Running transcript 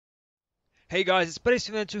Hey guys, it's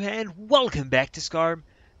Buddy702 and welcome back to Skyrim.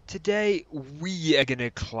 Today we are going to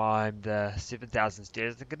climb the 7,000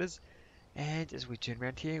 stairs, I think it is. And as we turn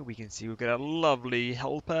around here, we can see we've got a lovely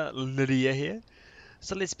helper, Lydia, here.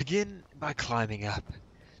 So let's begin by climbing up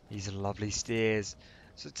these lovely stairs.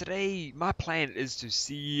 So today my plan is to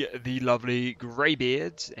see the lovely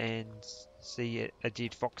Greybeards and see a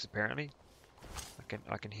dead fox apparently.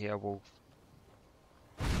 I can hear a wolf.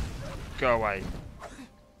 Go away.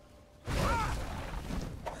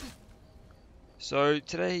 So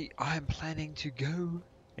today I am planning to go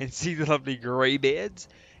and see the lovely Greybeards,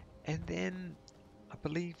 and then I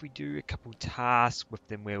believe we do a couple tasks with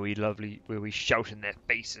them where we shout in their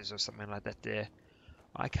faces or something like that there.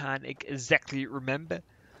 I can't exactly remember,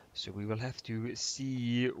 so we will have to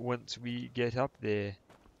see once we get up there.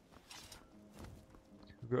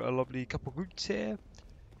 We've got a lovely couple roots here,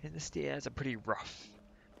 and the stairs are pretty rough.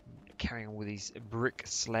 Carrying all these brick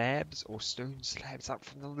slabs or stone slabs up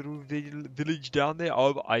from the little village down there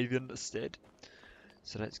of Ivanstead.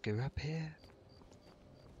 So let's go up here,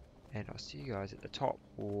 and I'll see you guys at the top,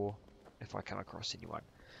 or if I come across anyone.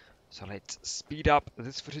 So let's speed up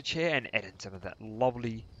this footage here and add in some of that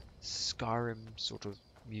lovely Skyrim sort of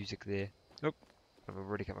music there. Nope, I've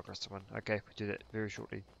already come across someone. Okay, we'll do that very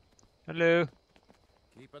shortly. Hello.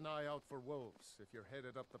 Keep an eye out for wolves if you're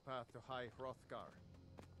headed up the path to High Hrothgar.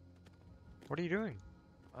 What are you doing?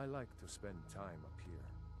 I like to spend time up here.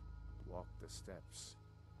 Walk the steps.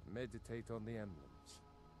 Meditate on the emblems.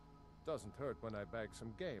 Doesn't hurt when I bag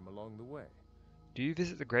some game along the way. Do you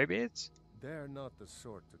visit the Greybeards? They're not the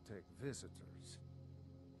sort to take visitors.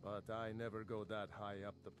 But I never go that high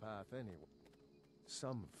up the path anyway.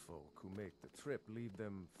 Some folk who make the trip leave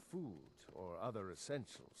them food or other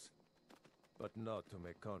essentials. But not to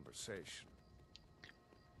make conversation.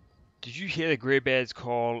 Did you hear the Greybeards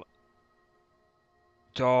call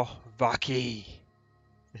Dovaki?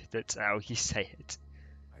 That's how you say it.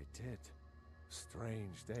 I did.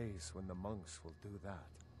 Strange days when the monks will do that.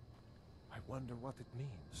 I wonder what it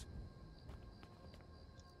means.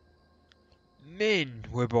 Men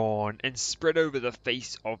were born and spread over the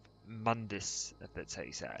face of Mundus, if that's how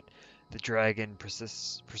you say it. The dragon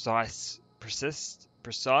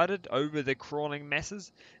presided over the crawling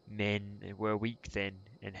masses. Men were weak then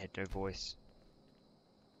and had no voice.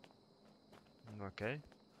 Okay.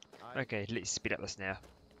 Okay, let's speed up this now.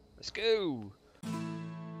 Let's go!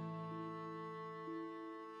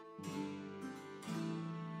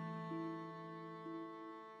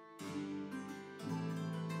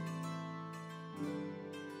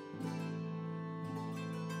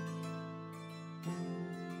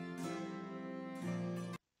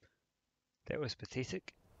 That was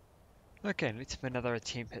pathetic. Okay, let's have another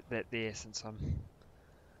attempt at that there, since I'm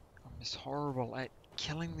just horrible at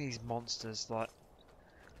killing these monsters. Like,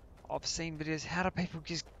 I've seen videos, how do people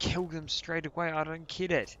just kill them straight away? I don't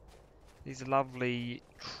get it. These lovely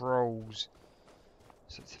trolls.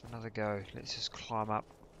 So let's have another go. Let's just climb up.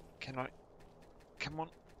 Can I? Come on.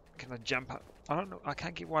 Can I jump up? I don't know. I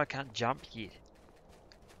can't get why I can't jump yet.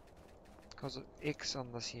 Because X on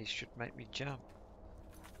this here should make me jump.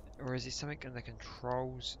 Or is there something in the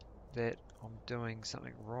controls that I'm doing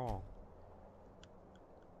something wrong?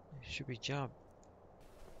 Should we jump?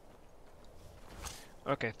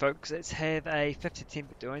 Okay folks, let's have a 50th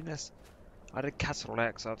attempt at doing this. I did cut it all out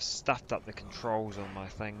because I've stuffed up the controls on my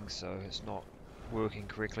thing, so it's not working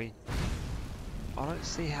correctly. I don't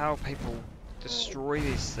see how people destroy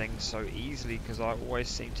these things so easily, because I always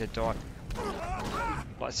seem to die.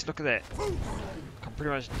 Let's look at that. I'm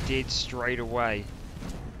pretty much dead straight away.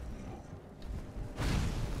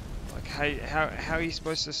 Like, hey, how are you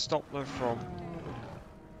supposed to stop them from...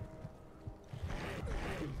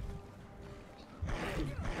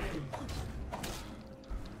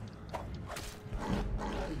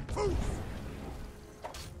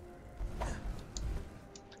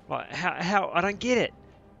 Like, how, I don't get it.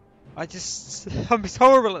 I'm just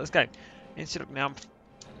horrible at this game. And so look,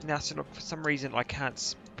 now so look, for some reason I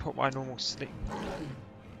can't put my normal sleep.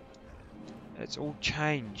 It's all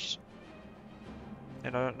changed.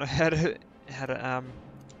 And I don't know how to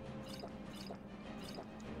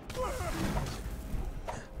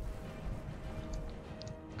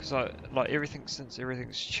because since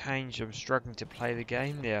everything's changed, I'm struggling to play the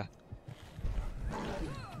game now.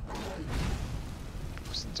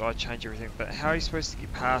 Since I changed everything, but how are you supposed to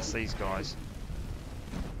get past these guys?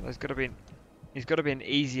 There's got to be an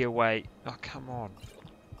easier way. Oh come on!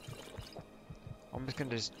 I'm just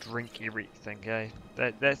gonna drink everything, eh?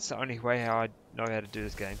 That's the only way how I know how to do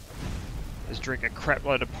this game. Is drink a crap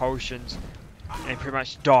load of potions and pretty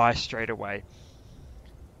much die straight away.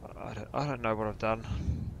 I don't know what I've done.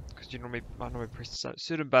 Because Because I normally press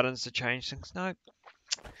certain buttons to change things. No,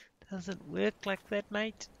 doesn't work like that,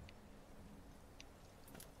 mate.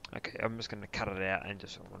 Okay, I'm just going to cut it out and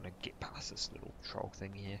just want to get past this little troll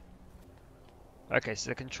thing here. Okay,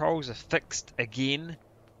 so the controls are fixed again,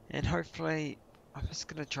 and hopefully I'm just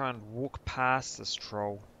going to try and walk past this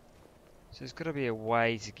troll. So there's got to be a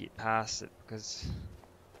way to get past it, because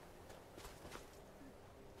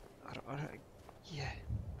yeah.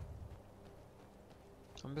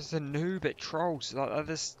 I'm just a noob at trolls. Like,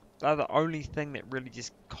 they're the only thing that really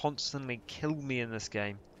just constantly kill me in this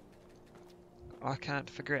game. I can't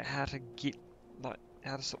figure out how to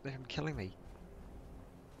how to stop them from killing me.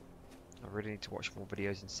 I really need to watch more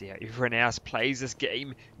videos and see how everyone else plays this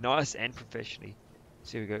game nice and professionally.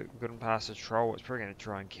 So we go, we've gotten past the troll. It's probably going to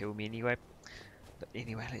try and kill me anyway. But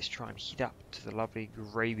anyway, let's try and head up to the lovely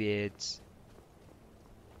Greybeards.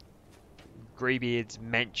 Greybeards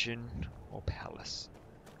mansion or palace.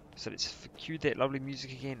 So let's cue that lovely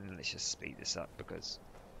music again and let's just speed this up because,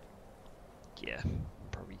 yeah,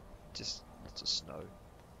 probably just lots of snow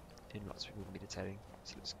and lots of people meditating.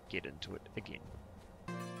 So let's get into it again.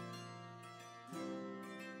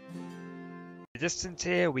 In the distance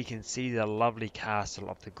here, we can see the lovely castle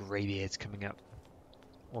of the Greybeards coming up,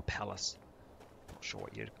 or palace. Not sure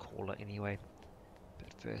what you'd call it anyway.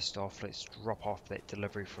 But first off, let's drop off that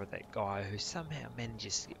delivery for that guy who somehow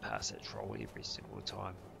manages to get past that troll every single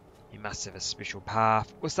time. He must have a special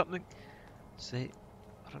path or something. See,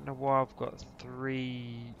 I don't know why I've got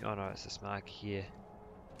 3. Oh no, it's this mark here.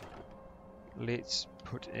 Let's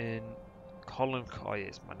put in Colin. Oh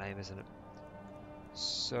yes, my name, isn't it?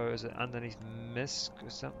 So is it underneath Misk or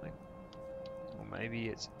something? Or maybe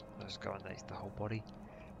it's. Let's go underneath the whole body.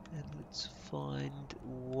 And let's find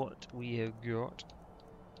what we have got.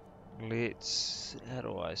 Let's. How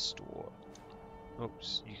do I store?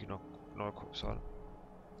 Oops, you cannot. Not equip silent.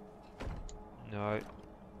 No.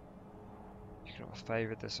 You cannot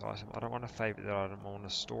favorite this item. I don't want to favorite that item, I want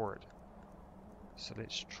to store it. So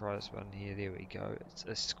let's try this one here. There we go. It's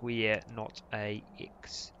a square, not a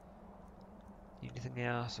X. Anything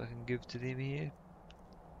else I can give to them here?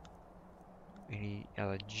 Any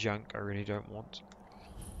other junk I really don't want?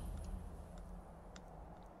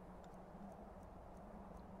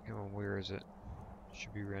 Come on, where is it?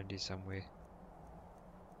 Should be around here somewhere.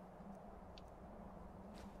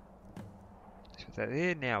 Let's put that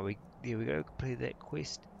there. Now there we go. Complete that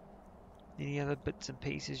quest. Any other bits and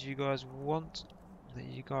pieces you guys want that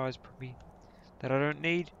you guys probably that I don't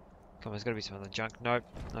need? Come on, there's got to be some other junk. Nope.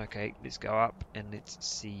 Okay, let's go up and let's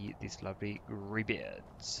see these lovely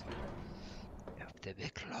Greybeards. Of the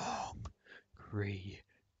big long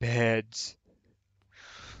Greybeards.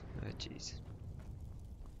 Oh jeez.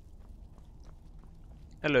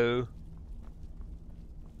 Hello.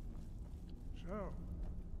 So,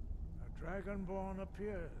 a Dragonborn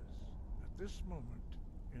appears at this moment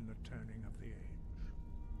in the turning of the age.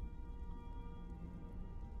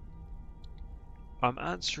 I'm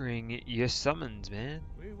answering your summons, man.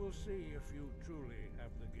 We will see if you truly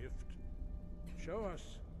have the gift. Show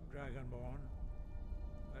us, Dragonborn.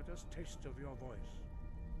 Let us taste of your voice.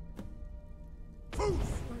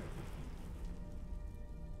 Poof!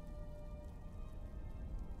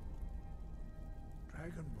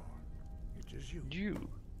 Dragonborn, it is you. You.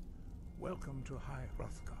 Welcome to High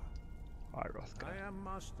Hrothgar. Hi, Rothgar. I am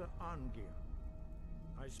Master Arngir.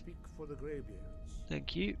 I speak for the Greybeards.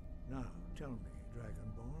 Thank you. Now, tell me,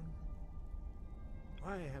 Dragonborn,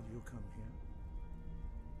 why have you come here?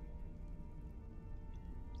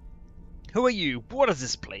 Who are you? What is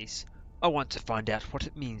this place? I want to find out what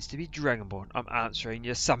it means to be Dragonborn. I'm answering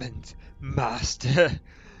your summons, Master.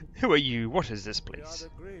 Who are you? What is this place? We are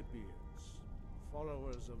the Greybeards,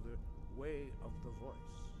 followers of the Way of the Voice.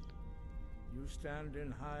 You stand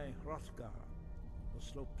in High Hrothgar, the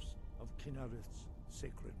slopes of Kinnarith's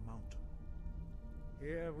sacred mountain.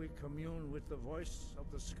 Here we commune with the voice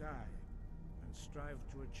of the sky and strive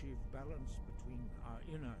to achieve balance between our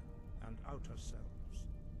inner and outer selves.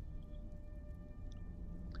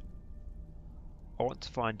 I want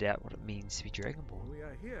to find out what it means to be Dragonborn. We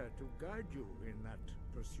are here to guide you in that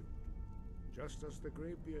pursuit, just as the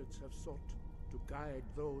Greybeards have sought to guide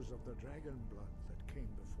those of the dragon blood that came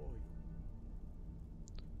before you.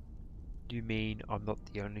 Do you mean I'm not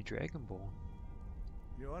the only Dragonborn?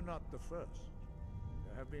 You are not the first.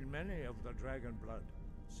 There have been many of the dragon blood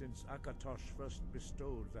since Akatosh first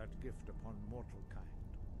bestowed that gift upon mortal kind.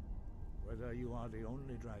 Whether you are the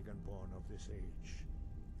only Dragonborn of this age,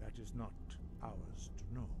 that is not ours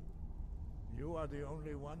to know. You are the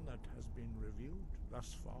only one that has been revealed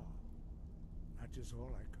thus far. That is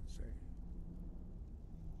all I can say.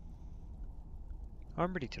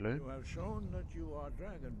 I'm ready to learn. You have shown that you are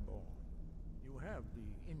dragonborn. You have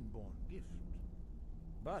the inborn gift.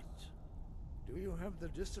 But do you have the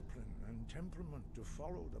discipline and temperament to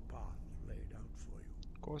follow the path laid out for you?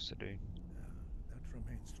 Of course I do. That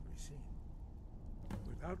remains to be seen.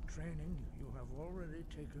 Without training, you have already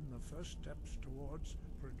taken the first steps towards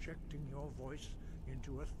projecting your voice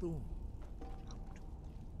into a Thum.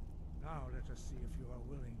 Now let us see if you are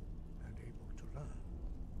willing and able to learn.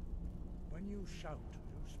 When you shout,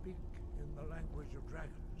 you speak in the language of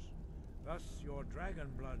dragons. Thus, your dragon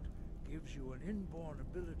blood gives you an inborn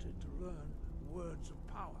ability to learn words of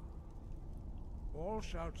power. All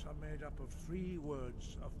shouts are made up of 3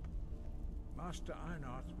 words of Master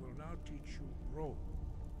Einarth will now teach you Ro,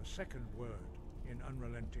 the second word in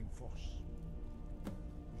Unrelenting Force.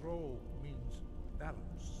 Ro means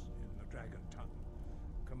balance in the dragon tongue.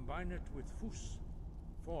 Combine it with Fus,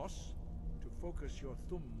 force, to focus your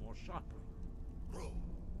Thum more sharply. Ro.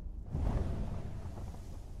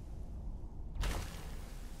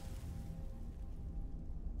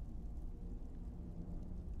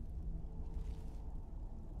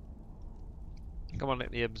 Come on,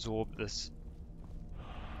 let me absorb this.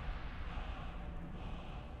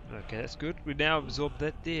 Okay, that's good. We now absorb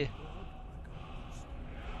that there.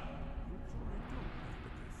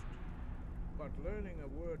 But learning a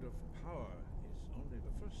word of power is only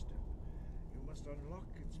the first step. You must unlock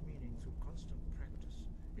its meaning through constant practice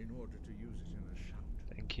in order to use it in a shout.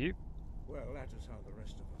 Thank you. Well, that is how the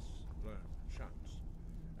rest of us learn shouts.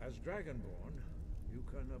 As Dragonborn, you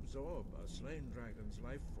can absorb a slain dragon's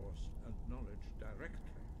life force and knowledge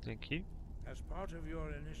directly. Thank you. As part of your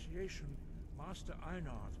initiation, Master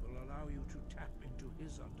Einarth will allow you to tap into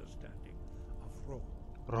his understanding of Ro.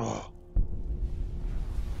 Ro.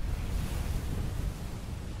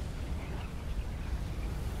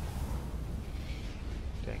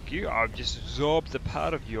 Thank you. I've just absorbed the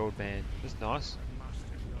part of you, old man. That's nice.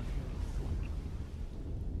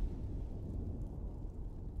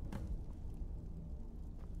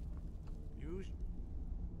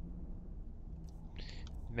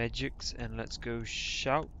 Magics, and let's go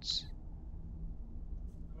shouts.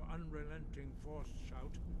 Unrelenting force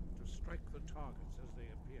shout to strike the targets as they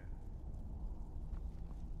appear.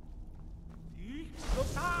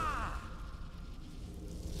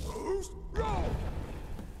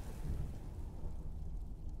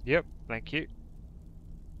 Yep, thank you.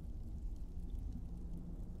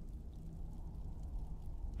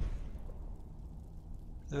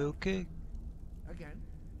 Okay. Again.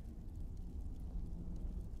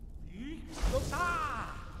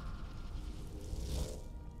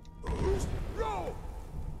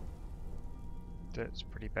 That's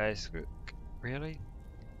pretty basic, really.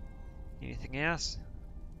 Anything else?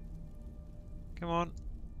 Come on.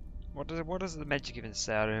 What does the magic even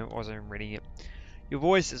say? I wasn't even reading it. Your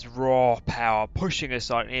voice is raw power, pushing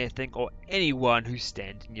aside anything or anyone who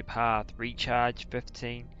stands in your path. Recharge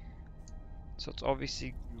 15. So it's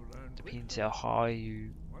obviously depends how high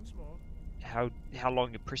you, Once more. how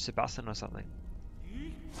long you press the button or something.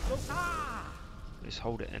 Just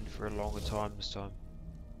hold it in for a longer time this time.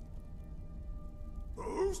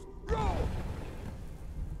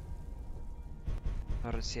 I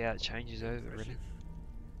don't see how it changes over really.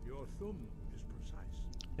 Your Thum is precise.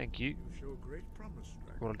 Thank you. You show great promise,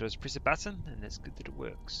 Dragon. All I do is press a button and it's good that it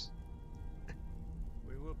works.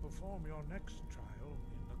 We will perform your next trial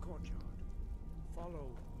in the courtyard. Follow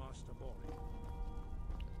Master Bori.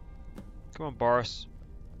 Come on, Boris.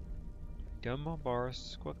 Come on,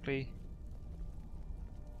 Boris. Quickly.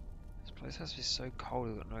 This place has to be so cold.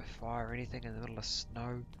 We've got no fire or anything in the middle of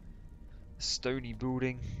snow. A stony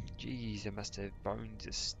building. Jeez, it must have bones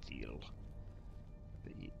of steel.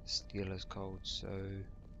 But yeah, steel is cold, so...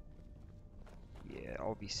 yeah,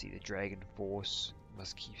 obviously the dragon force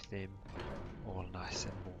must keep them all nice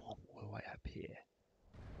and warm all the way up here.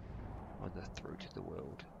 On the throat of the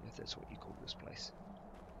world, if that's what you call this place.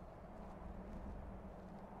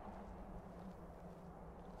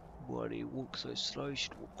 Why do you walk so slow? You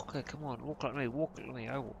should walk quicker. Come on, walk like me. Walk like me.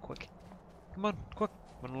 I walk quick. Come on, quick.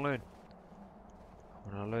 I want to learn.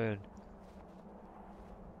 I want to learn.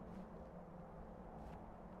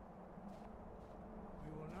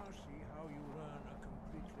 We will now see how you learn a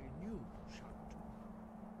completely new shout.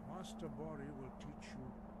 Master Bori will teach you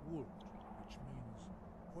Wold, which means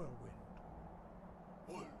whirlwind.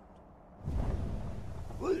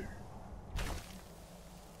 Wold.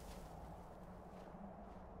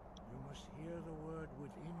 You must hear the word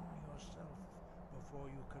within yourself before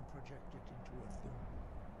you can project it into a Thum.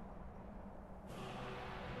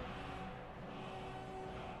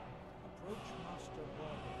 Approach Master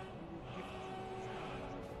Bori, who will gift you his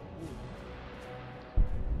knowledge of Wold.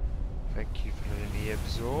 Thank you for letting me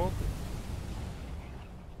absorb.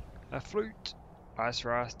 A flute, ice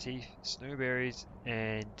ras teeth, snowberries,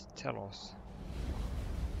 and telos.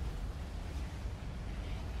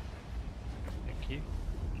 Thank you.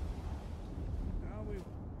 Now we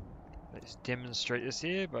Let's demonstrate this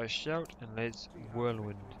here by shout and let's see how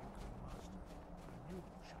whirlwind. quickly you can master a new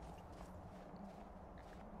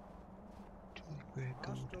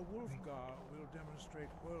shout. Master Wolfgar will demonstrate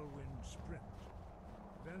whirlwind sprint.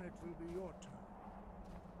 Then it will be your turn.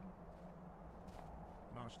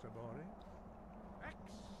 Master Bori. X.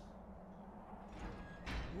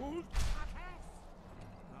 Wolf.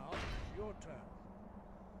 Now it's your turn.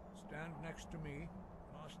 Stand next to me.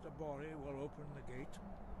 Master Bori will open the gate.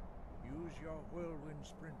 Use your whirlwind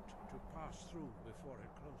sprint to pass through before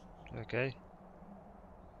it closes. Okay.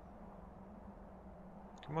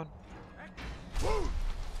 Come on.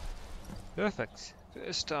 Perfect.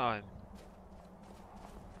 First time.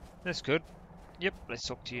 That's good. Yep, let's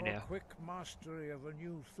talk to you Your now. quick mastery of a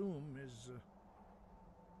new thum is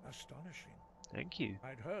astonishing. Thank you.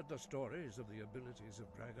 I'd heard the stories of the abilities of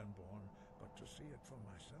Dragonborn, but to see it for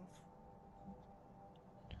myself.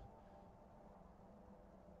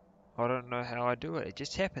 I don't know how I do it. It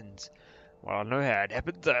just happens. Well, I know how it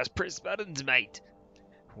happens. I just press buttons, mate.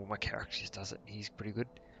 Well, my character just does it. He's pretty good.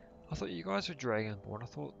 I thought you guys were Dragonborn. I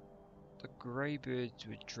thought the Greybeards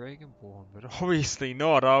were Dragonborn, but obviously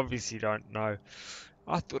not. I obviously don't know.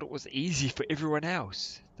 I thought it was easy for everyone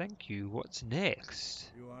else. Thank you. What's next?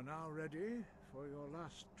 You are now ready for your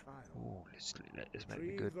last trial. Oh, let this make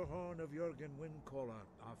me Retrieve good. the horn of Jürgen Windcaller,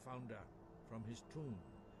 our founder, from his tomb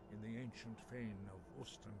in the ancient fane of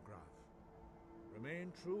Ustengraf.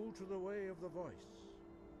 Remain true to the way of the voice,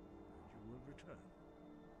 and you will return.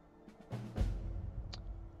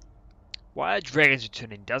 Why are dragons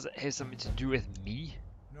returning? Does it have something to do with me?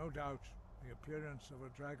 No doubt, the appearance of a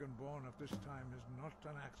Dragonborn at this time is not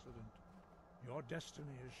an accident. Your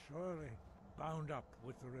destiny is surely bound up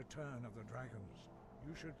with the return of the dragons.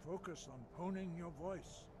 You should focus on honing your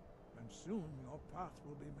voice, and soon your path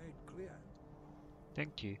will be made clear.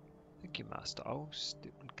 Thank you. Thank you, Master. I will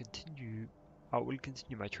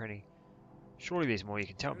continue my training. Surely there's more you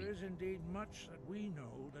can tell me. There is indeed much that we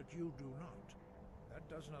know that you do not. That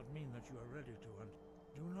does not mean that you are ready to, and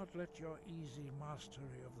do not let your easy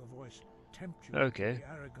mastery of the voice tempt you Okay. to the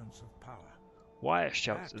arrogance of power. Why are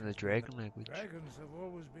shouts That in the has been dragon language? Dragons have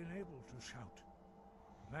always been able to shout.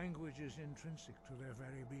 Language is intrinsic to their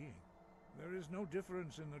very being. There is no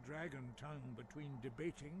difference in the dragon tongue between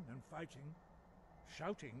debating and fighting.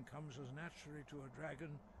 Shouting comes as naturally to a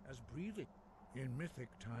dragon as breathing. In mythic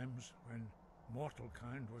times, when mortal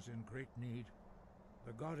kind was in great need,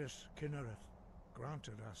 the goddess Kinnereth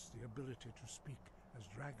granted us the ability to speak as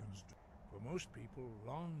dragons do. For most people,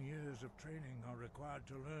 long years of training are required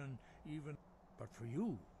to learn even... But for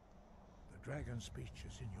you, the dragon speech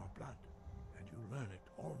is in your blood, and you learn it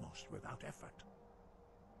almost without effort.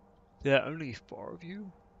 There are only 4 of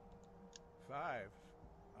you? 5.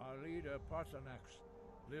 Our leader, Parthenax,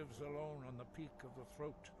 lives alone on the peak of the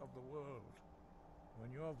throat of the world.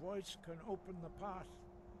 When your voice can open the path,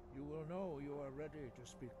 you will know you are ready to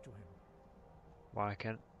speak to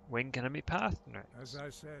him. When can I be Parthenax? As I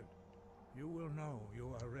said, you will know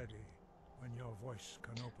you are ready when your voice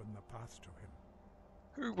can open the path to him.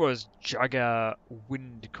 Who was Jugger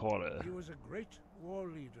Windcaller? He was a great war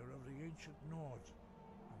leader of the ancient Nords,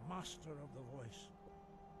 a master of the voice.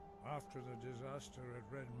 After the disaster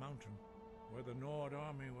at Red Mountain, where the Nord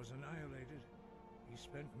army was annihilated, he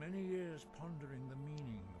spent many years pondering the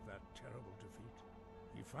meaning of that terrible defeat.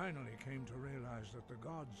 He finally came to realize that the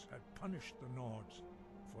gods had punished the Nords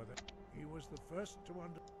for that. He was the first to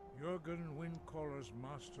Jürgen Windcaller's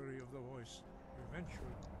mastery of the voice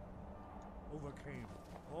eventually overcame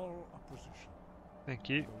all opposition. Thank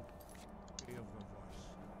you. Of the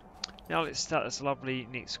voice. Now let's start this lovely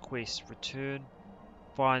next quest. Return,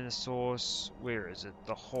 find the source. Where is it?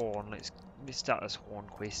 The horn. Let's start this horn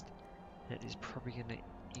quest. That is probably going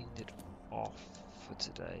to end it off for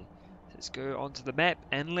today. Let's go onto the map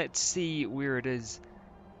and let's see where it is.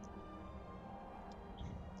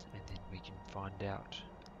 And then we can find out.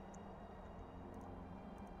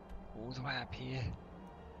 All the way up here.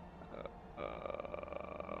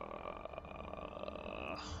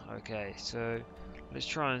 Okay, so let's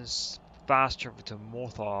try and fast travel to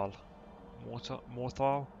Morthal.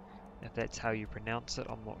 Morthal, if that's how you pronounce it,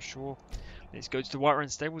 I'm not sure. Let's go to the Whiterun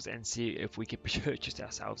stables and see if we can purchase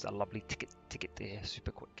ourselves a lovely ticket there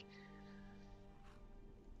super quick.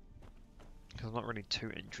 Because I'm not really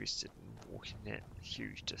too interested in walking that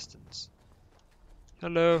huge distance.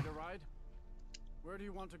 Hello. Need a ride? Where do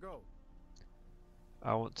you want to go?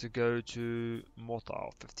 I want to go to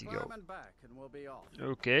Mortal, 50 gold. Climb and back and we'll be off.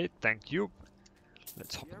 Okay, thank you.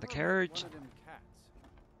 Let's hop You in the ever met carriage. one of them cats?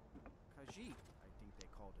 Khajiit, I think they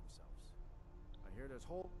called themselves. I hear there's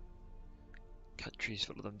whole Countries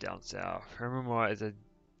full of them down south. Remember is a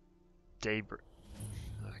daybreak.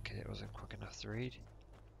 Okay, that wasn't quick enough to read.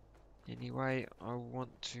 Anyway, I want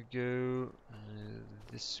to go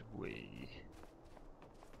this way.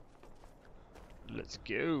 Let's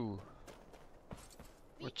go.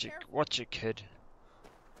 Watch it, kid.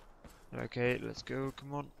 Okay, let's go.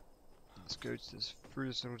 Come on. Let's go to this through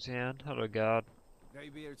this little town. Hello, guard.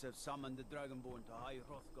 Greybeards have summoned the Dragonborn to High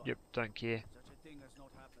Hrothgar. Yep, don't care. Such a thing has not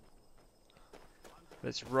happened.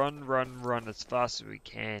 Let's run as fast as we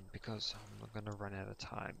can because I'm not gonna run out of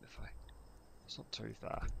time if I. It's not too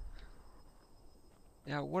far.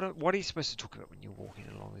 Now, what are you supposed to talk about when you're walking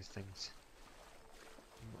along these things?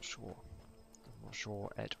 I'm not sure. I'm not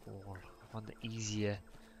sure at all. I find it easier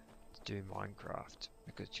to do Minecraft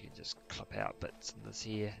because you can just clip out bits in this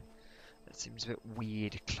here. It seems a bit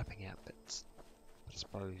weird clipping out bits. But I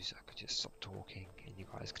suppose I could just stop talking and you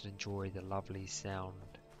guys can enjoy the lovely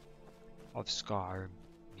sound of Skyrim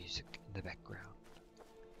music in the background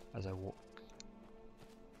as I walk.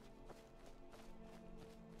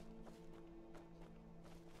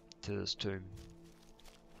 To this tomb.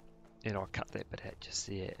 And I'll cut that bit out just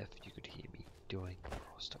there if you could hear me doing what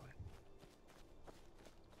I was doing.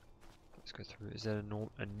 Let's go through. Is that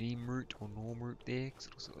a neem root or norm root there? Because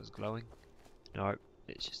it looks like it was glowing. No,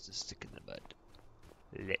 it's just a stick in the mud.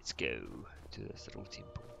 Let's go to this little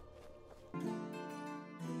temple.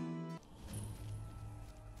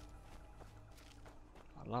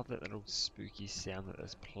 I love that little spooky sound that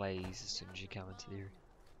this plays as soon as you come into the area.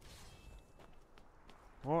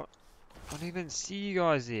 What? I don't even see you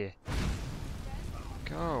guys there.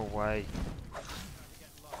 Go away. I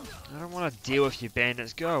don't want to deal with you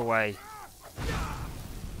bandits. Go away.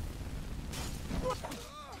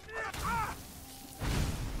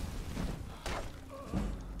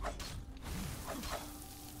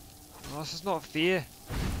 Oh, this is not fair.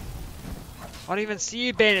 I don't even see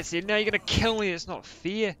you bandits there. Now you're going to kill me. It's not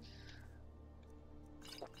fair.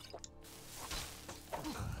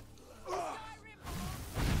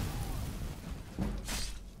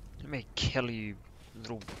 Let me kill you,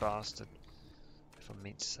 little bastard. If I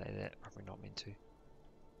meant to say that, probably not meant to.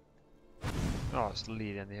 Oh, it's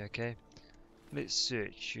Lee down there, okay. Let's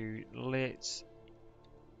search you. Let's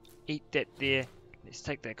eat that there. Let's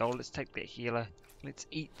take that gold. Let's take that healer. Let's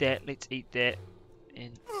eat that. Let's eat that.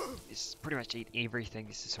 And let's pretty much eat everything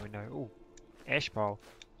just so we know. Oh, ash pile.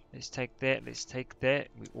 Let's take that. Let's take that.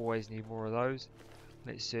 We always need more of those.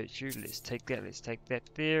 Let's search you. Let's take that. Let's take that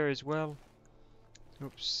there as well.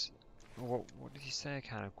 Oops. What did you say? I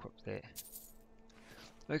can't equip that.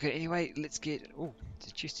 Okay, anyway, let's get... Oh,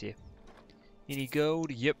 there's a chest here. Any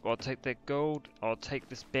gold? Yep, I'll take that gold. I'll take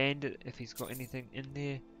this bandit if he's got anything in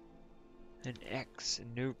there. An axe?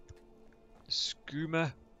 Nope. A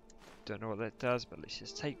skooma? Don't know what that does, but let's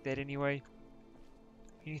just take that anyway.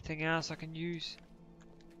 Anything else I can use?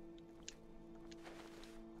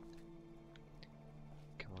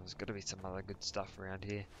 Come on, there's got to be some other good stuff around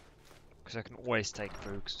here. Because I can always take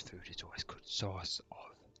food, because food is always good source of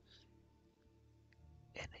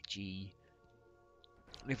energy.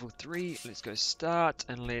 Level 3, let's go start,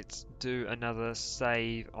 and let's do another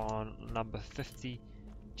save on number 50,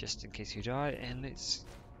 just in case you die, and let's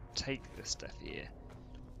take this stuff here.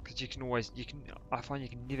 Because you can always, I find you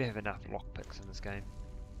can never have enough lockpicks in this game.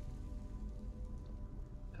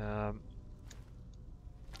 Don't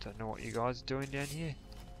know what you guys are doing down here,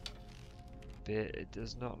 but it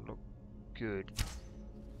does not look good.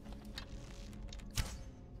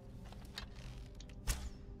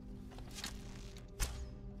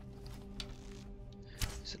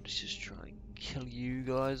 So let's just try and kill you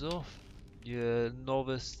guys off, you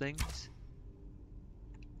novice things.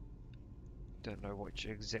 Don't know what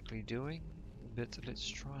you're exactly doing, but let's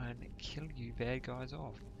try and kill you bad guys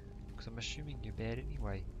off. Because I'm assuming you're bad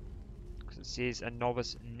anyway. Because it says a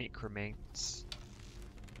novice necromancer.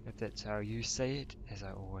 If that's how you say it, as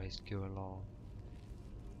I always go along.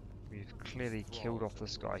 We've clearly killed off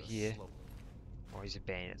this guy here. Oh, he's a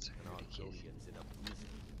bandit, so who really cares?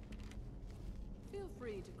 Feel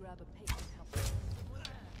free to grab a paper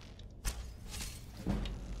cup.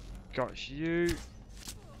 Got you.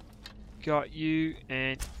 Got you,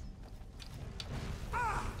 and...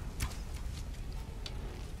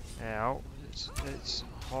 Ow, it's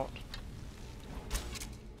hot.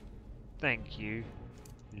 Thank you,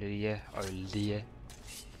 Leah. Oh, Leah.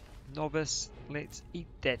 Novice, let's eat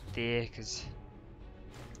that there, because...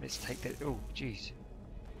 Let's take that... Oh, jeez.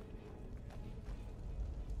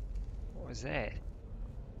 was that?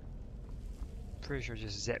 Pretty sure I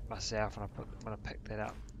just zapped myself when I picked that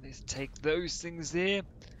up. Let's take those things there.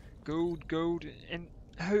 Gold, gold, and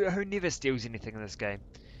who never steals anything in this game?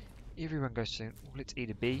 Everyone goes to, let's eat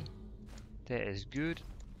a bee. That is good.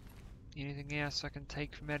 Anything else I can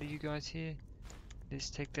take from out of you guys here? Let's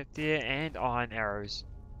take that there, and iron arrows.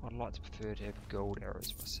 I'd like to prefer to have gold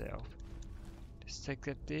arrows myself. Let's take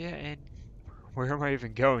that there, and where am I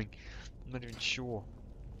even going? I'm not even sure.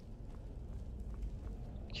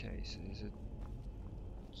 Okay, so there's a...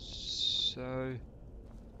 So...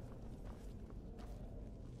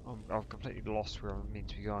 I've completely lost where I'm meant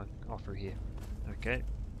to be going. Oh, through here. Okay.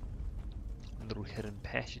 A little hidden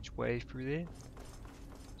passageway through there.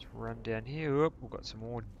 Let's run down here. Oop, we've got some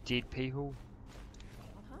more dead people.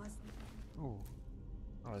 Oh,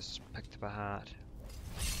 I was picked up a heart.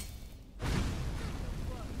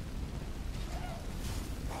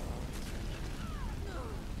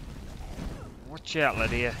 Watch out,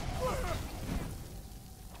 Lydia.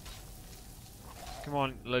 Come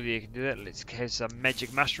on, Lydia can do that. Let's have some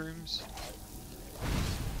magic mushrooms.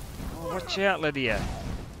 Oh, watch out, Lydia.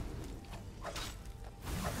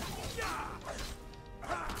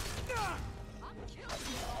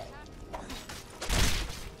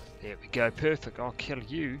 There we go, perfect. I'll kill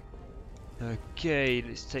you. Okay,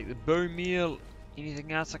 let's take the bone meal.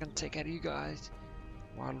 Anything else I can take out of you guys?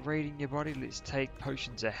 While raiding your body, let's take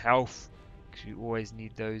potions of health, because you always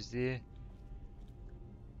need those there.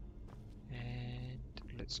 And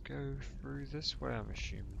let's go through this way, I'm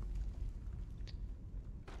assuming.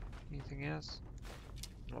 Anything else?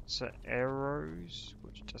 Lots of arrows,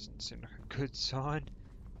 which doesn't seem like a good sign.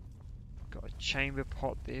 Got a chamber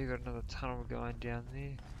pot there, got another tunnel going down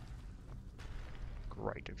there.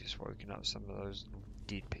 Great, I've just woken up some of those little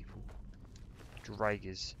dead people.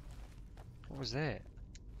 Dragers. What was that?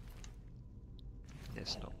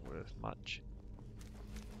 That's not worth much.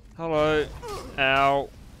 Hello! Ow!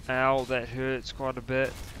 Ow, that hurts quite a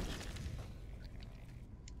bit.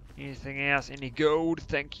 Anything else? Any gold?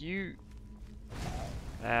 Thank you!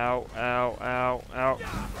 Ow, ow, ow, ow.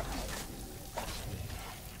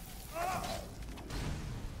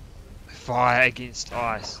 Fire against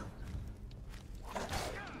ice.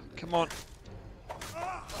 Come on.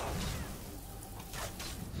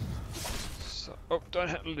 So, oh, don't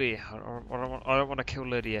hit Lydia. I don't want to kill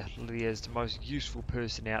Lydia. Lydia is the most useful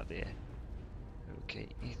person out there. Okay,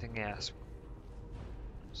 anything else?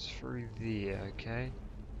 It's through there, okay.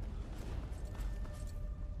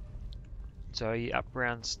 So are you up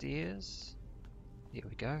round stairs? There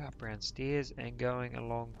we go, up round stairs and going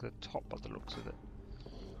along the top by the looks of it.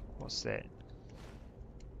 What's that?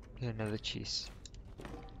 Another chest.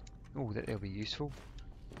 Oh, that'll be useful.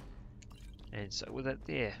 And so with that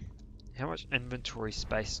there. How much inventory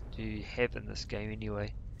space do you have in this game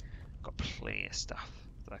anyway? Got plenty of stuff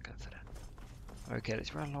that I can fit in. Okay,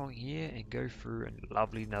 let's run along here and go through a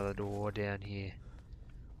lovely another door down here.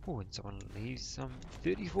 Oh, and someone leaves some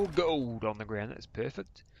 34 gold on the ground. That's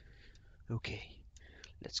perfect. Okay,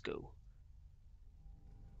 let's go.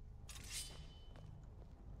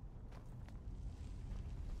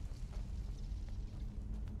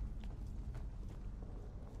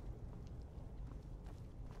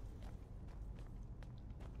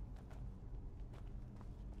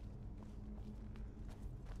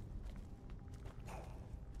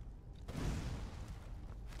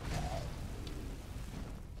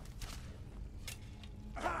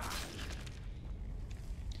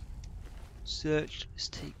 Search, let's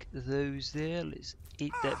take those there, let's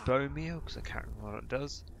eat that bone meal, because I can't remember what it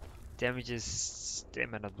does. Damages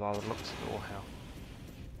stamina by the looks of it, or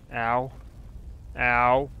how. Ow.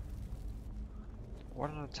 Ow. Why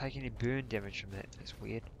don't I take any burn damage from that? That's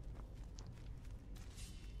weird.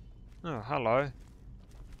 Oh, hello.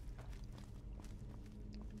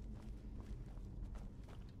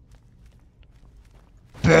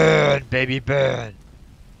 Burn, baby, burn!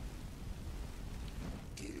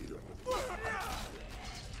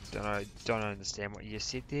 Don't understand what you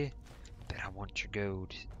said there, but I want your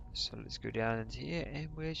gold. So let's go down into here, and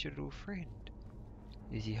where's your little friend?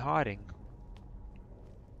 Is he hiding?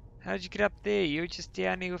 How did you get up there? You were just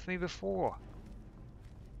down here with me before.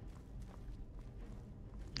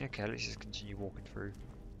 Okay, let's just continue walking through.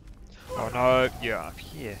 Oh no, you're up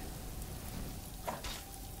here.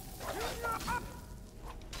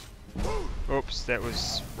 Oops, that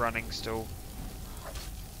was running still.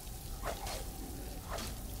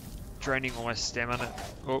 Draining all my stamina.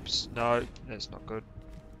 Oops, no, that's not good.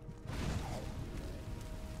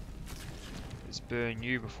 Let's burn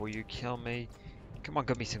you before you kill me. Come on,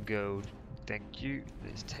 give me some gold. Thank you.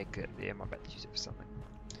 Let's take it there. I'm about to use it for something.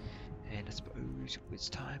 And I suppose it's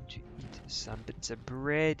time to eat some bits of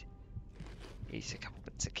bread. Eat a couple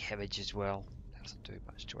bits of cabbage as well. That doesn't do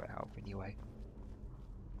much to our health anyway.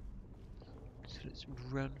 So let's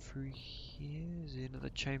run through here. Is there another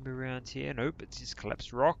chamber around here? Nope, it's just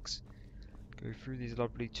collapsed rocks. Go through these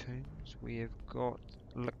lovely tombs. We have got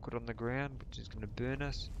liquid on the ground, which is going to burn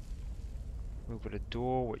us. We've got a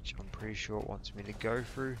door, which I'm pretty sure it wants me to go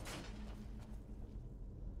through.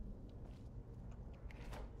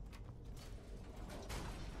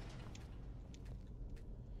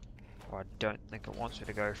 I don't think it wants me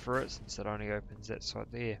to go through it, since it only opens that side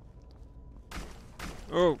there.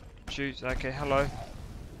 Oh, shoot. Okay, hello.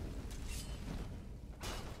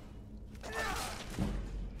 Have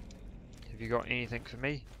you got anything for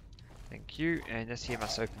me? Thank you. And this here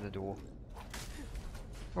must open the door.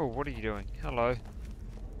 Oh, what are you doing? Hello.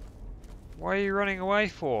 Why are you running away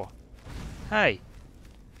for? Hey.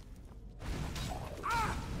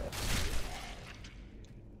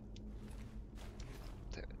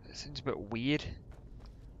 That seems a bit weird.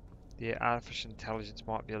 The artificial intelligence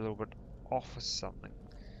might be a little bit off or something.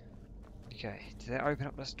 Okay, did that open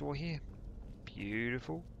up this door here?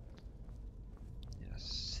 Beautiful. Now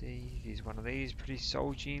see, there's one of these pretty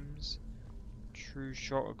soul gems. True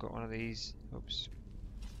shot, I've got one of these. Oops.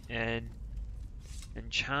 And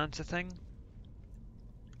enchanter thing.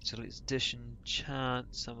 So let's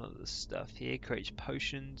disenchant some of the stuff here. Creates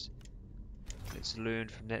potions. Let's learn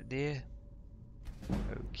from that there.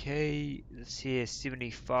 Okay, this here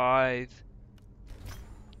 75.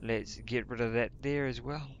 Let's get rid of that there as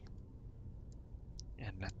well.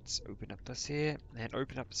 And let's open up this here and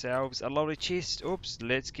open up ourselves a lovely chest. Oops,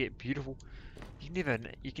 let's get beautiful. You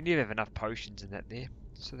can never have enough potions in that there.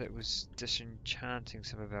 So that was disenchanting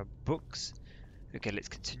some of our books. Okay, let's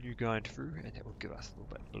continue going through, and that will give us a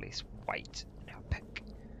little bit less weight in our pack.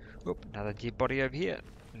 Oop, another dead body over here.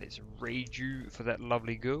 Let's raid you for that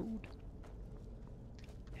lovely gold.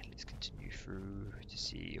 And let's continue through to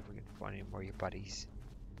see if we can find any more of your buddies.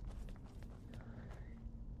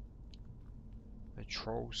 A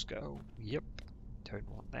troll skull. Yep, don't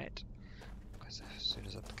want that. Because as soon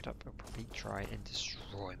as I pick it up, it'll probably try and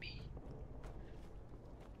destroy me.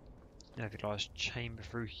 Now if you last chamber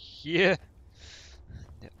through here.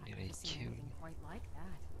 That nearly killed me. Quite like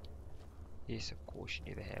that. Yes, of course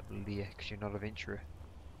you never have, Leah, because you're not a venturer.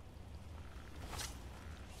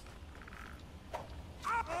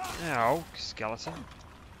 Ow, skeleton.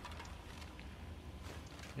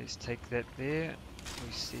 Let's take that there.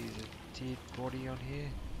 We see the dead body on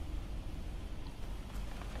here.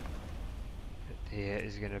 That there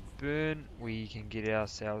is going to burn. We can get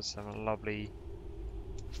ourselves some lovely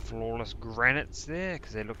flawless granites there,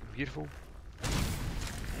 because they look beautiful.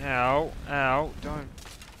 Ow, ow, don't.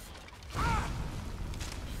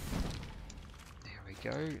 There we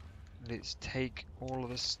go. Let's take all of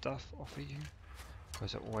this stuff off of you.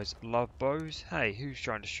 Because I always love bows. Hey, who's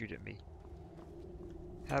trying to shoot at me?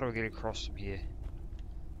 How do I get across from here?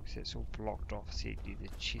 Because it's all blocked off. See, the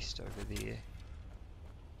chest over there.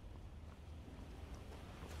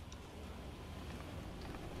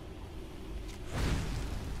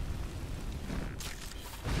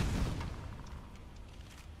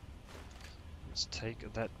 Let's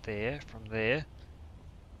take that there, from there.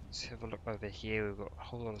 Let's have a look over here. We've got a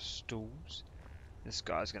whole lot of stools. This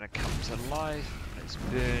guy's gonna come to life. Let's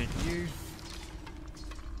burn you.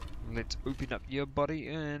 Let's open up your body,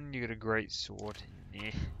 and you got a great sword. Nah.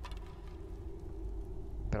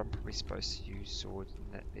 But I'm probably supposed to use swords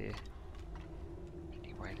in that there.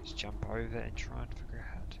 Anyway, let's jump over and try and figure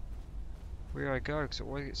out where I go, because I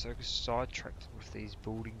always get so sidetracked with these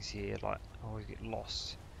buildings here. Like, I always get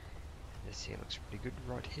lost. This here looks pretty good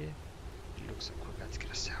right here. It looks like we're about to get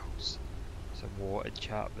ourselves some more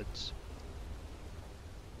enchantments.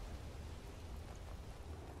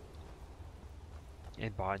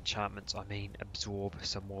 And by enchantments I mean absorb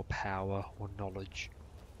some more power or knowledge.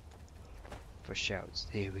 For shouts,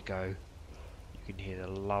 there we go. You can hear the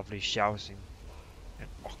lovely shouting and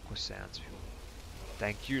aqua sounds.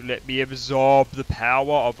 Thank you, let me absorb the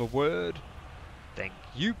power of a word. Thank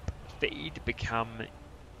you, feed, become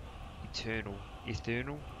eternal.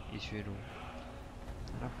 Eternal? Eternal.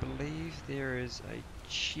 And I believe there is a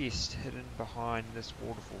chest hidden behind this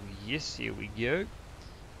waterfall. Yes, here we go.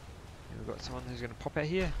 And we've got someone who's going to pop out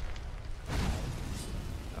here.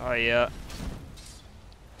 Oh yeah.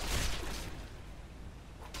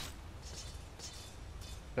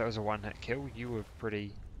 That was a one-hit kill. You were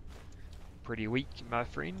pretty weak, my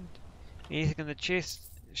friend. Anything in the chest?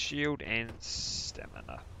 Shield and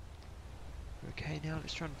stamina. Okay, now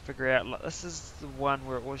let's try and figure out. Like, this is the one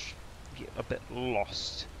where it was get a bit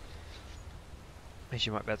lost. As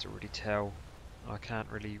you might be able to already tell, I can't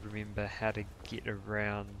really remember how to get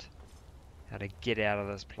around, how to get out of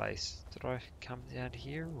this place. Did I come down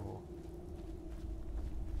here or?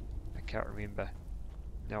 I can't remember.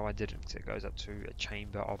 No, I didn't. It goes up to a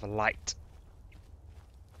chamber of light.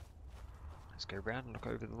 Let's go around and look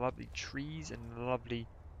over the lovely trees and the lovely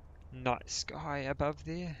night sky above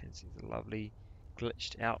there. And see the lovely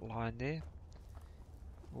glitched outline there.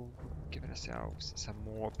 We'll give ourselves some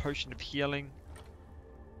more potion of healing.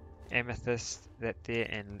 Amethyst, that there,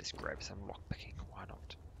 and let's grab some lockpicking. Why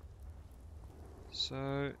not?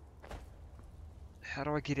 So, how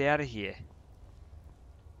do I get out of here?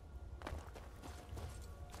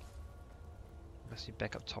 Must be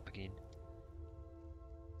back up top again.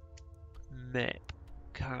 Map.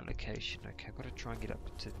 Current location. Okay, I've got to try and get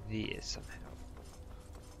up to there somehow.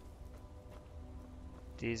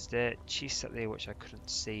 There's that chest up there which I couldn't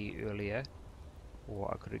see earlier. Or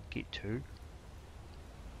I couldn't get to.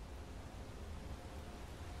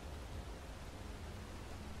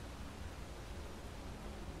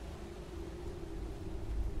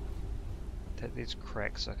 That there's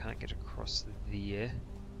cracks, so I can't get across there.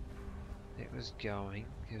 That was going.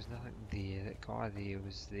 There was nothing there. That guy there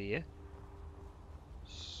was there.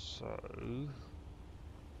 So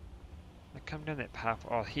I come down that path.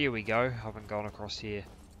 Oh, here we go. I haven't gone across here.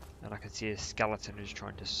 And I can see a skeleton who's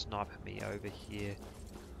trying to snipe at me over here.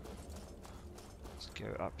 Let's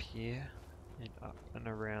go up here. And up and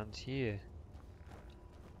around here.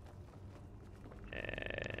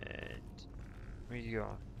 And where you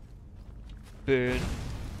going? Burn.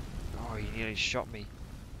 Oh, you nearly shot me.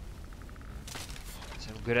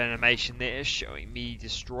 Some good animation there showing me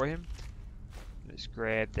destroy him. Let's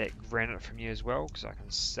grab that granite from you as well, because I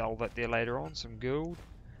can sell that there later on. Some gold,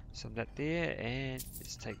 some that there, and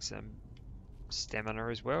let's take some stamina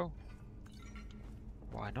as well.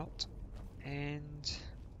 Why not? And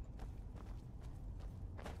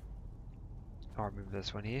I remember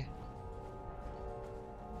this one here.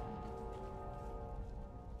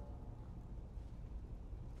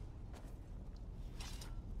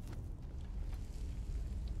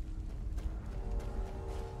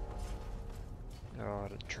 Oh, I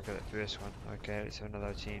didn't trigger that first one. Okay, let's have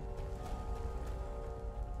another team.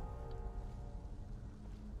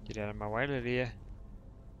 Get out of my way, Lydia.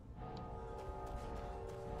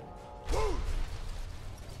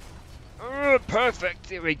 Oh, perfect!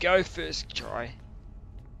 There we go, first try.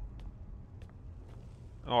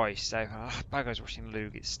 Oh, he's safe. Ah, bugger's watching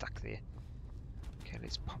Lou get stuck there. Okay,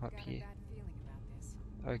 let's pop up here.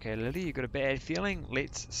 Okay, Lily, you got a bad feeling?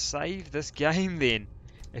 Let's save this game then.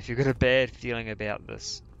 If you've got a bad feeling about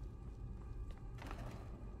this.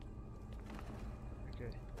 Okay.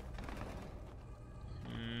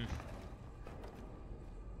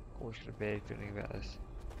 Of course got a bad feeling about this.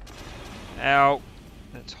 Ow!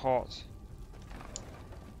 It's hot.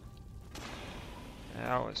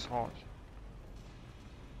 Ow, it's hot.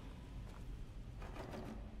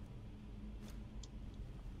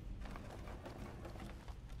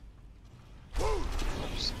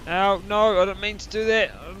 Oops. Ow, no, I don't mean to do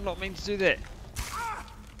that. I did not mean to do that.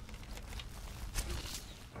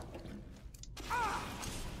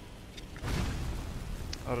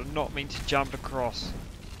 I did not mean to jump across.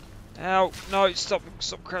 Ow, no, stop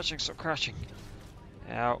crashing, stop crashing.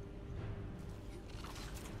 Ow.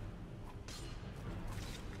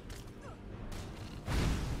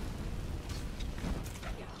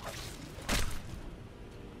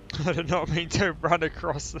 I did not mean to run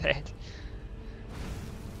across that.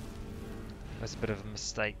 That's a bit of a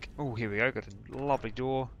mistake. Oh, here we go. Got a lovely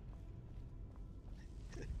door.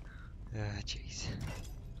 Ah, jeez.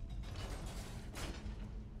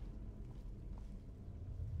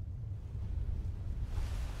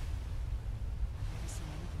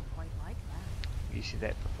 You see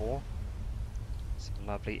that before? Some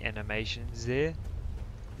lovely animations there.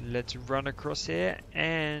 Let's run across here,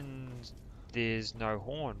 and there's no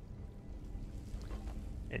horn.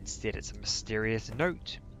 Instead, it's a mysterious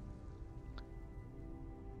note.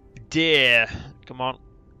 Dear, come on,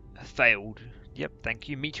 failed. Yep, thank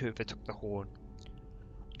you. Meet whoever took the horn.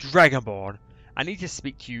 Dragonborn, I need to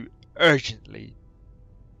speak to you urgently.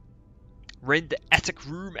 Rent the attic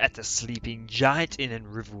room at the Sleeping Giant Inn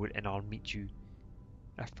in Riverwood, and I'll meet you.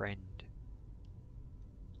 A friend.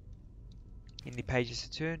 Any pages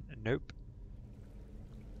to turn? Nope.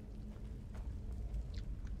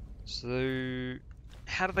 So,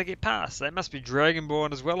 how do they get past? They must be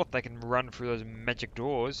Dragonborn as well if they can run through those magic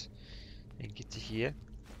doors and get to here.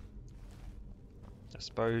 I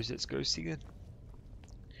suppose let's go see them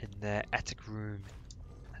in the attic room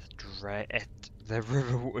at the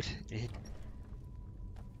Riverwood Inn.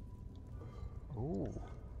 Ooh.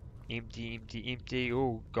 Empty, empty, empty.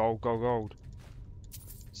 Ooh, gold, gold, gold.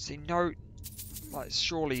 See, no... Like,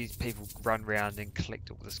 surely these people run around and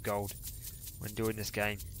collect all this gold when doing this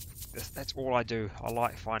game. That's all I do. I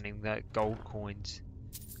like finding the gold coins.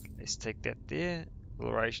 Let's take that there.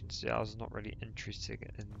 Exploration styles, not really interested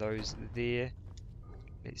in those there.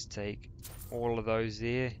 Let's take all of those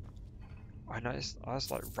there. I noticed I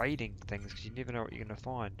was like raiding things because you never know what you're going to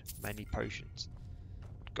find. Mainly potions.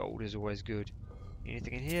 Gold is always good.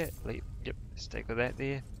 Anything in here? Yep, let's take all that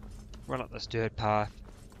there. Run up this dirt path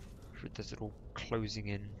with this little closing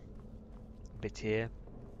in bit here.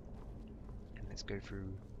 And let's go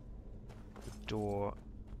through the door,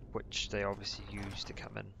 which they obviously use to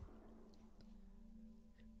come in.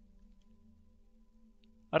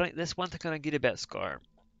 That's one thing I don't get about Skyrim.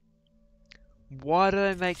 Why do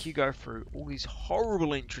they make you go through all these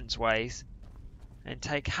horrible entrance ways and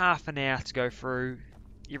take half an hour to go through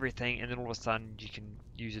everything, and then all of a sudden you can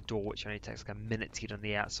use a door which only takes like a minute to get on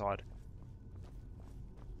the outside?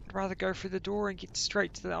 I'd rather go through the door and get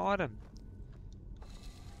straight to the item.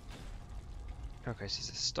 Okay, so there's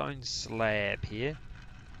a stone slab here,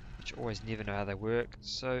 which I always never know how they work.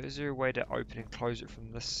 So is there a way to open and close it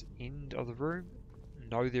from this end of the room?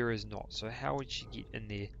 No, there is not. So how would she get in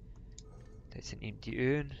there? That's an empty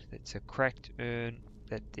urn. That's a cracked urn.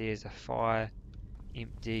 That there's a fire.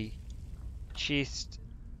 Empty. Chest.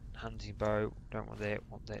 Hunting bow. Don't want that.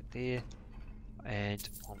 Want that there. And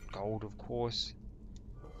want gold, of course.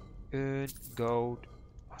 Urn. Gold.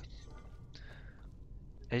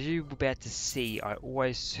 As you're about to see, I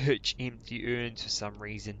always search empty urns for some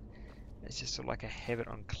reason. It's just sort of like a habit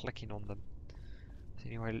on clicking on them. So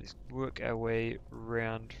anyway, let's work our way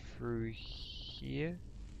around through here.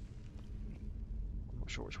 I'm not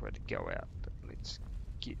sure which way to go out, but let's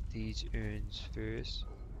get these urns first.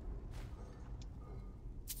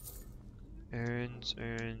 Urns,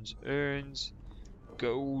 urns, urns.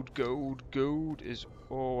 Gold, gold, gold is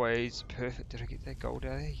always perfect. Did I get that gold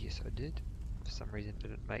out of there? Yes, I did. For some reason it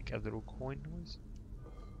didn't make a little coin noise.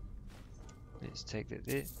 Let's take that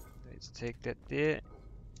there. Let's take that there.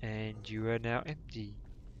 And you are now empty.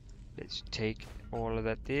 Let's take all of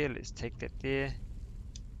that there. Let's take that there.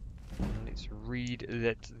 Let's read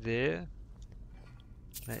that there.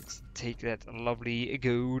 Let's take that lovely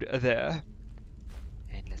gold there.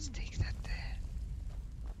 And let's take that there.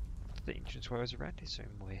 The entranceway was around here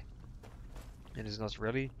somewhere. And it's not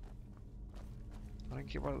really. I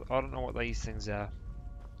don't know what these things are.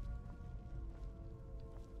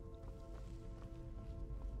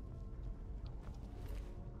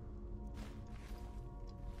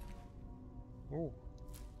 Oh.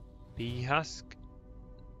 Bee husk.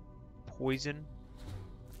 Poison.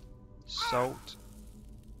 Salt.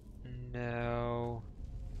 No.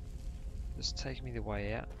 It's taking me the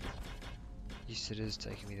way out. Yes, it is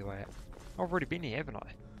taking me the way out. I've already been here, haven't I?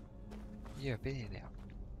 Yeah, I've been here now.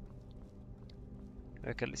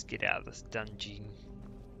 Okay, let's get out of this dungeon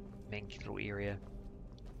manky little area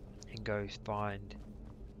and go find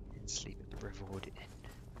and sleep at the Riverwood Inn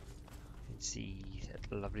and see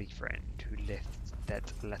that lovely friend who left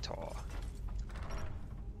that letter.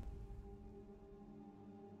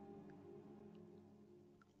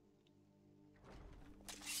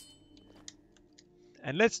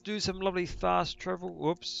 And let's do some lovely fast travel.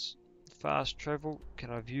 Whoops. Fast travel. Can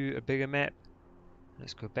I view a bigger map?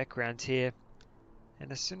 Let's go back around here.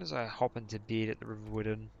 And as soon as I hop into bed at the Riverwood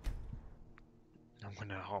Inn, I'm going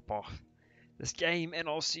to hop off this game and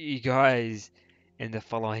I'll see you guys in the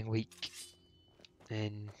following week.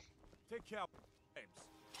 And Take care.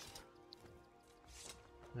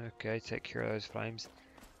 okay, take care of those flames.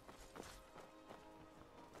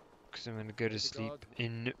 Because I'm going to go to sleep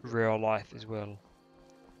in real life as well.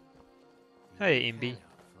 Hey, Imby.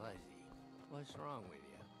 What's wrong with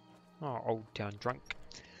you? Oh, old town drunk.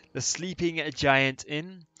 The Sleeping Giant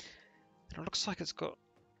Inn. And it looks like it's got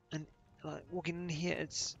an like walking in here.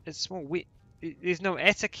 It's small. There's no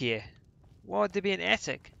attic here. Why would there be an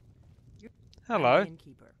attic? Hello. I'm the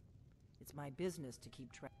innkeeper. It's my business to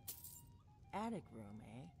keep track. Attic room,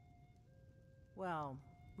 eh? Well,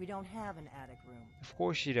 we don't have an attic room. Of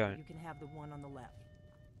course you don't. You can have the one on the left.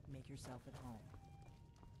 Make yourself at home.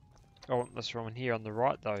 I want this one here on the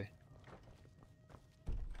right though.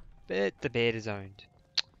 But the bed is owned.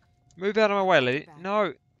 Move out of my way, lady.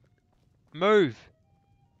 No. Move.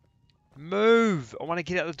 Move. I want to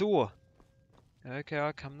get out the door. Okay,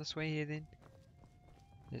 I'll come this way here then.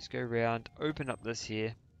 Let's go round. Open up this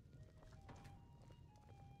here.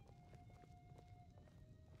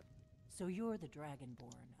 So you're the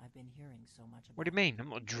Dragonborn I've been hearing so much about. What do you mean? I'm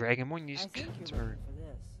not Dragonborn. You I just think come you're to ready for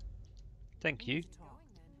this. Thank you.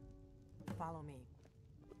 Follow me.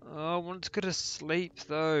 Oh, I want to go to sleep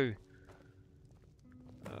though.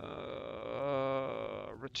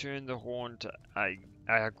 Return the horn to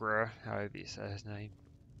Agra, however you say his name.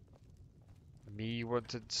 Me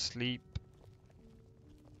wanted sleep.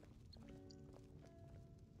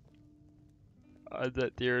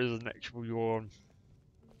 That there is an actual yawn.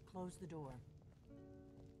 Close the door.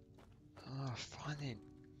 Oh, fine then.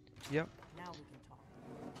 Yep. Now we can talk.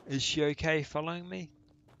 Is she okay following me?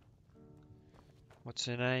 What's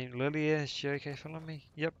her name? Lilia? Is she okay following me?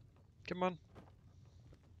 Yep. Come on.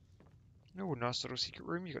 Oh, nice little secret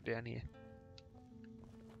room you got down here.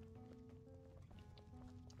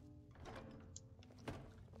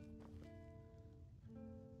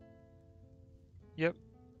 Yep.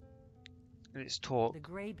 Let's talk. The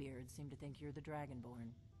Greybeards seem to think you're the Dragonborn.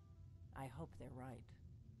 I hope they're right.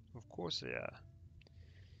 Of course they are.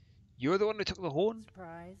 You're the one who took the horn?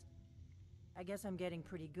 Surprised? I guess I'm getting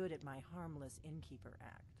pretty good at my harmless innkeeper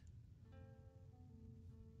act.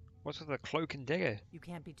 What's with the cloak and dagger? You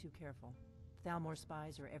can't be too careful. Thalmor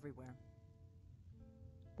spies are everywhere.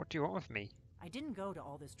 What do you want with me? I didn't go to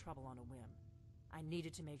all this trouble on a whim. I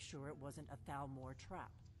needed to make sure it wasn't a Thalmor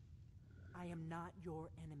trap. I am not your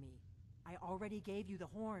enemy. I already gave you the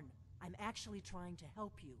horn. I'm actually trying to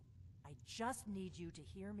help you. I just need you to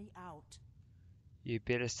hear me out. You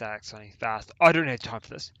better start something fast. I don't have time for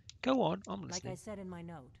this. Go on, I'm Like listening. I said in my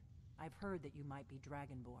note, I've heard that you might be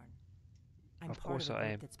Dragonborn. I'm Of part course of a I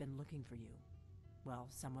group am. that's been looking for you. Well,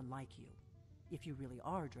 someone like you. If you really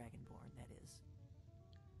are Dragonborn, that is.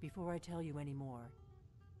 Before I tell you any more,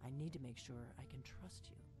 I need to make sure I can trust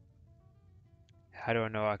you. How do I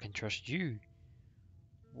know I can trust you?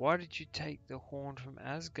 Why did you take the horn from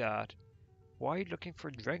Asgard? Why are you looking for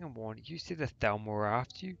a Dragonborn? You see the Thalmor are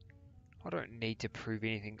after you? I don't need to prove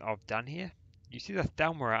anything I've done here. You see the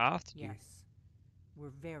Thalmor are after you. Yes. We're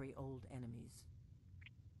very old enemies.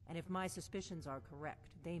 And if my suspicions are correct,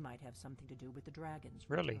 they might have something to do with the dragons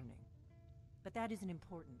Really? returning. But that isn't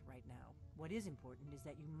important right now. What is important is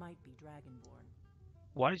that you might be Dragonborn.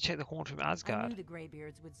 Why did you take the horn from I knew Asgard? the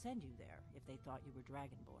Greybeards would send you there if they thought you were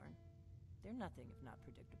Dragonborn. They're nothing if not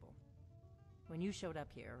predictable. When you showed up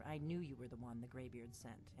here, I knew you were the one the Greybeards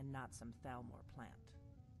sent, and not some Thalmor plant.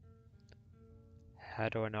 How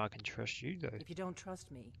do I know I can trust you, though? If you don't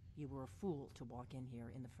trust me, you were a fool to walk in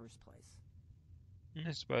here in the first place.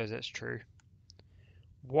 I suppose that's true.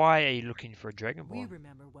 Why are you looking for a We Dragonborn?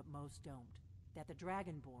 remember what most don't, that the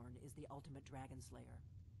Dragonborn is the ultimate dragon slayer.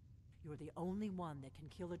 You're the only one that can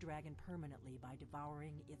kill a dragon permanently by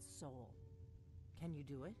devouring its soul. Can you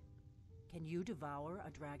do it? Can you devour a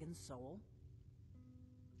dragon's soul?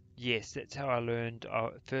 Yes, that's how I learned.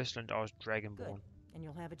 First learned I was Dragonborn. Good. And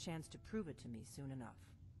you'll have a chance to prove it to me soon enough.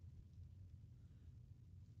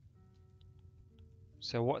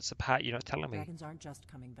 So what's the part you're not telling me? Dragons aren't just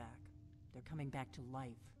coming back. They're coming back to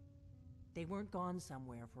life. They weren't gone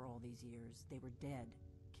somewhere for all these years. They were dead,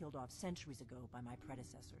 killed off centuries ago by my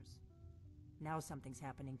predecessors. Now something's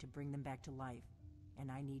happening to bring them back to life,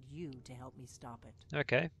 and I need you to help me stop it.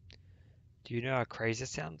 Okay. Do you know how crazy it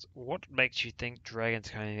sounds? What makes you think dragons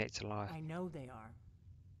coming back to life? I know they are.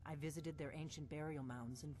 I visited their ancient burial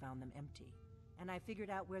mounds and found them empty, and I figured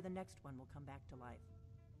out where the next one will come back to life.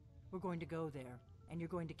 We're going to go there, and you're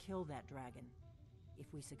going to kill that dragon. If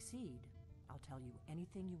we succeed, I'll tell you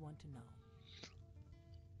anything you want to know.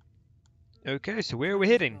 Okay, so where are we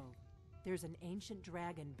heading? Grove. There's an ancient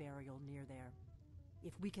dragon burial near there.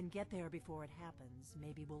 If we can get there before it happens,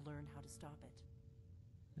 maybe we'll learn how to stop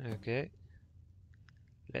it. Okay.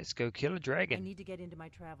 Let's go kill a I dragon. need to get into my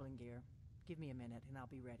traveling gear. Give me a minute and I'll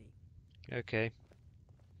be ready. Okay.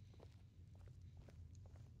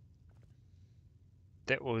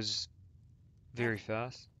 That was very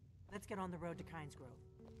fast. Let's get on the road to Kynes Grove.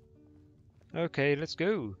 Okay, let's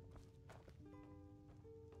go.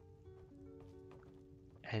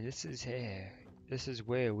 And this is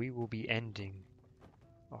where we will be ending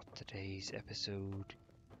of today's episode,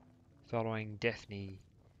 following Daphne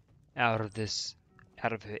out of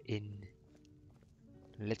her inn.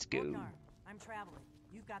 Let's go. Ragnar, I'm traveling.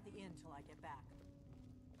 You've got the inn till I get back.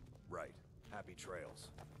 Right. Happy trails.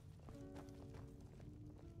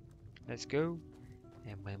 Let's go.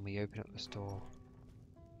 And when we open up the store,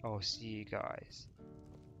 I'll see you guys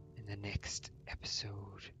in the next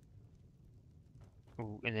episode.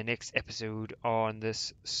 In the next episode on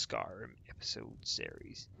this Skyrim episode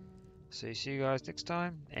series. So see you guys next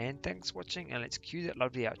time, and thanks for watching, and let's cue that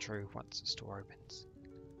lovely outro once the store opens.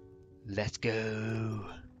 Let's go!